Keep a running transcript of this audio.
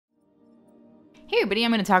Hey everybody,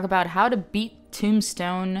 I'm going to talk about how to beat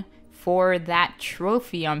Tombstone for that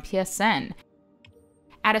trophy on PSN.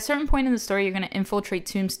 At a certain point in the story, you're going to infiltrate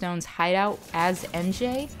Tombstone's hideout as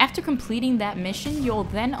NJ. After completing that mission, you'll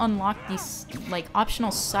then unlock these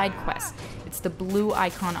optional side quests. It's the blue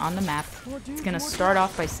icon on the map. It's going to start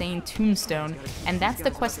off by saying Tombstone, and that's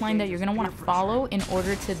the quest line that you're going to want to follow in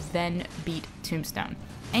order to then beat Tombstone.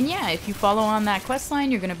 And yeah, if you follow on that questline,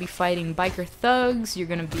 you're going to be fighting biker thugs, you're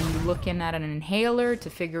going to be looking at an inhaler to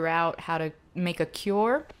figure out how to make a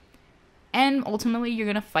cure, and ultimately you're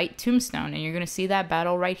going to fight Tombstone, and you're going to see that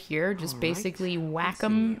battle right here. Just basically whack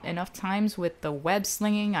them enough times with the web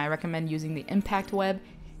slinging. I recommend using the impact web,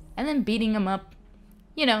 and then beating them up,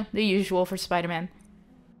 you know, the usual for Spider-Man.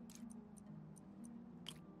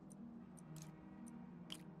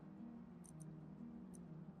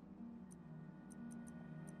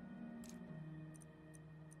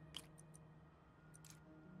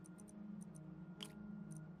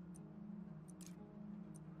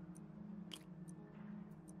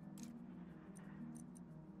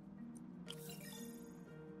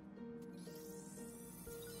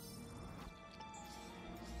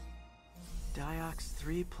 Diox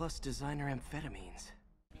 3 plus designer amphetamines.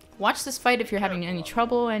 Watch this fight if you're having any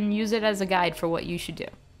trouble, and use it as a guide for what you should do.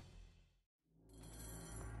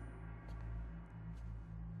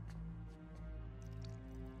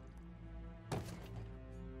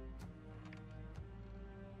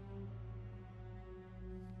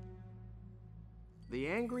 The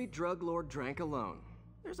angry drug lord drank alone.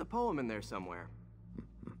 There's a poem in there somewhere.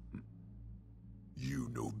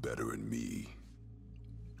 You know better than me.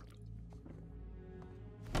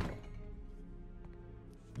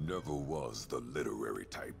 Never was the literary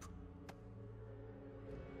type.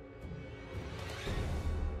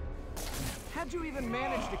 How'd you even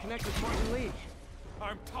manage to connect with Martin Lee?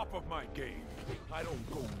 I'm top of my game. I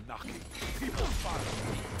don't go knocking. People find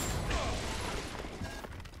me.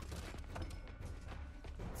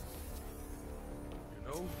 You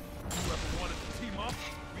know, if you ever wanted to team up,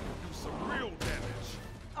 we could do some real damage.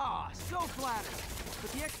 Ah, so flattered.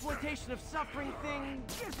 But the exploitation of suffering thing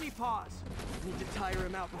gives me pause. I need to tire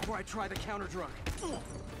him out before I try the counter drug.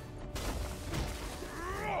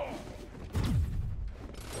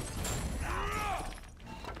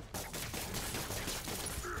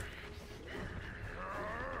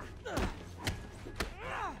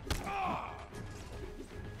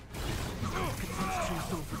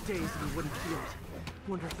 Tombstone for days and he wouldn't feel it.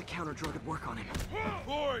 Wonder if the counter drug would work on him.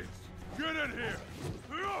 Boys, get in here!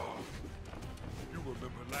 You remember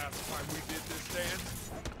last time we did this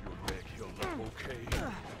dance? Your leg healed up okay?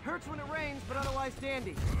 Hurts when it rains, but otherwise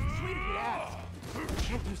dandy. Sweet if you ask.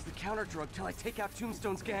 Can't use the counter drug till I take out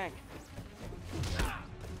Tombstone's gang.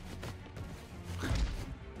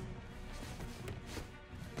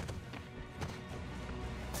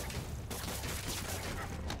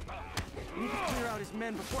 Need to clear out his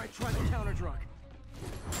men before I try the counter drug.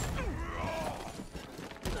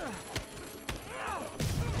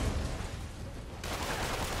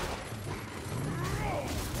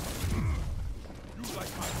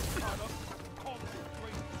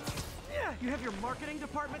 You have your marketing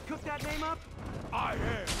department cook that name up? I am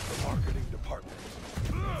the marketing department.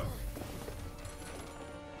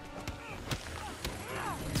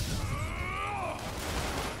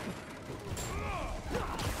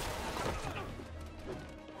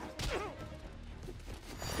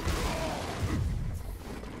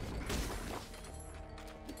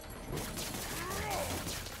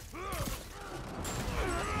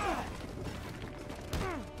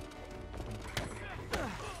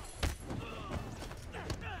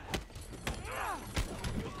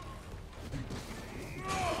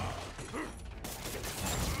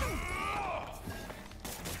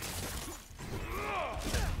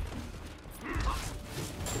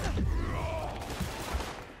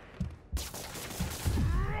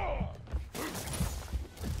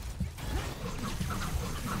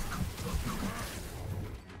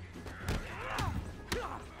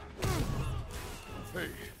 Hey,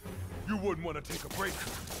 you wouldn't want to take a break,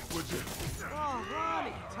 would you? Oh,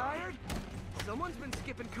 Ronnie, tired? Someone's been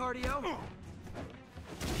skipping cardio.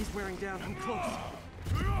 He's wearing down. I'm close.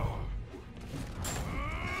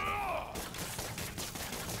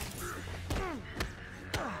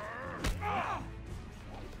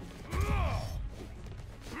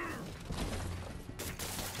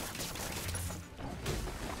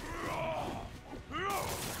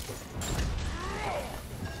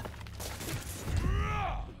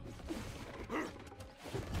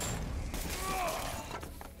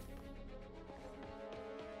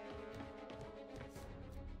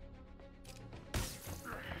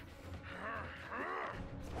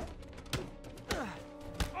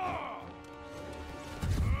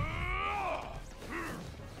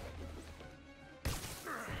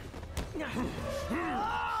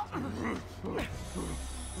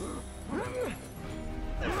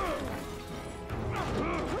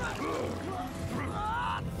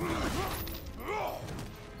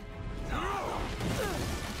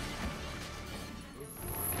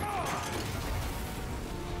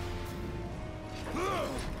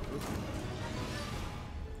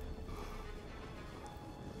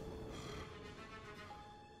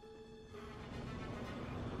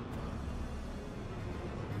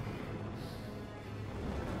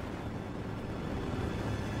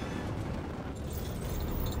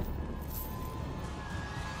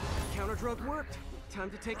 counter drug worked. Time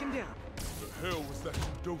to take him down. The hell was that you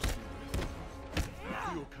dosed me with?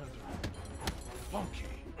 I feel kinda funky.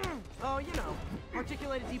 Oh, you know,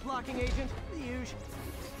 articulated deblocking agent, the usual.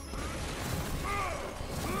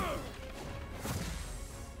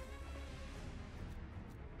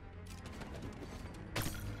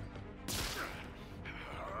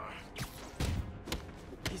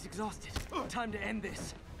 He's exhausted. Time to end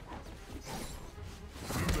this.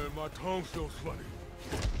 Man, my tongue feels funny.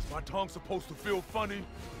 Is my tongue supposed to feel funny?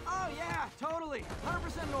 Oh yeah, totally.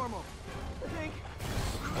 100% normal. I think.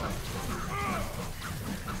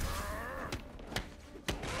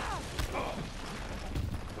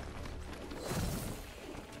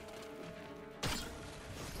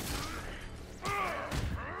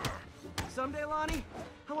 Someday, Lonnie,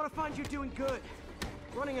 I want to find you doing good.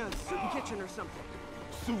 Running a soup kitchen or something.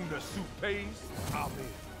 Soon as soup pays, I'll be.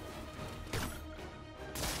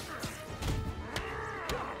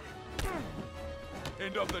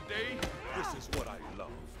 End of the day, this is what I love.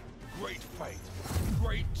 Great fight,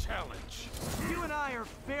 great challenge. You and I are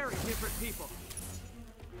very different people.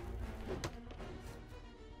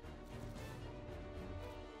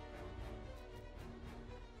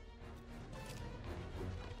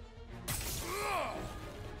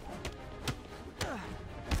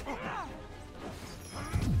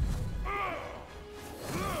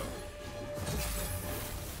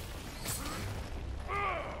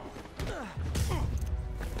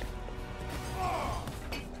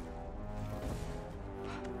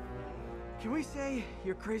 Can we say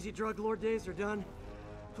your crazy drug lord days are done?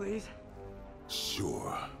 Please?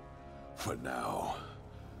 Sure. For now.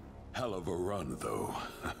 Hell of a run, though.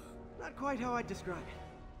 Not quite how I'd describe it.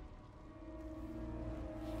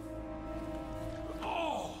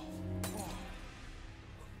 Oh!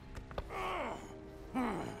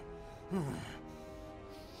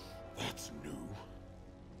 That's new.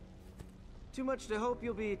 Too much to hope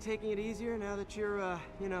you'll be taking it easier now that you're,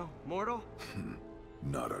 you know, mortal?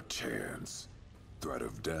 Not a chance. Threat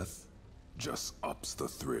of death just ups the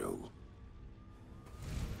thrill.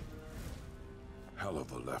 Hell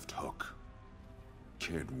of a left hook.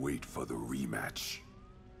 Can't wait for the rematch.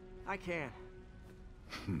 I can.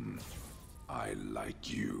 I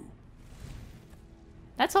like you.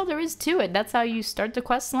 That's all there is to it. That's how you start the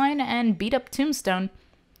quest line and beat up Tombstone.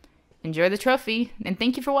 Enjoy the trophy, and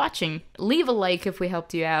thank you for watching. Leave a like if we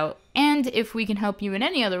helped you out, and if we can help you in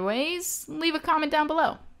any other ways, leave a comment down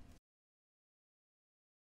below.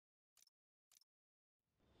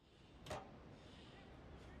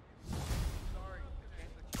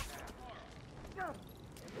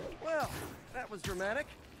 Well, that was dramatic.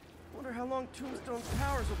 Wonder how long Tombstone's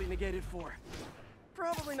powers will be negated for.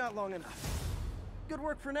 Probably not long enough. Good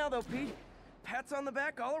work for now, though, Pete. Pats on the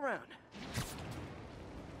back all around.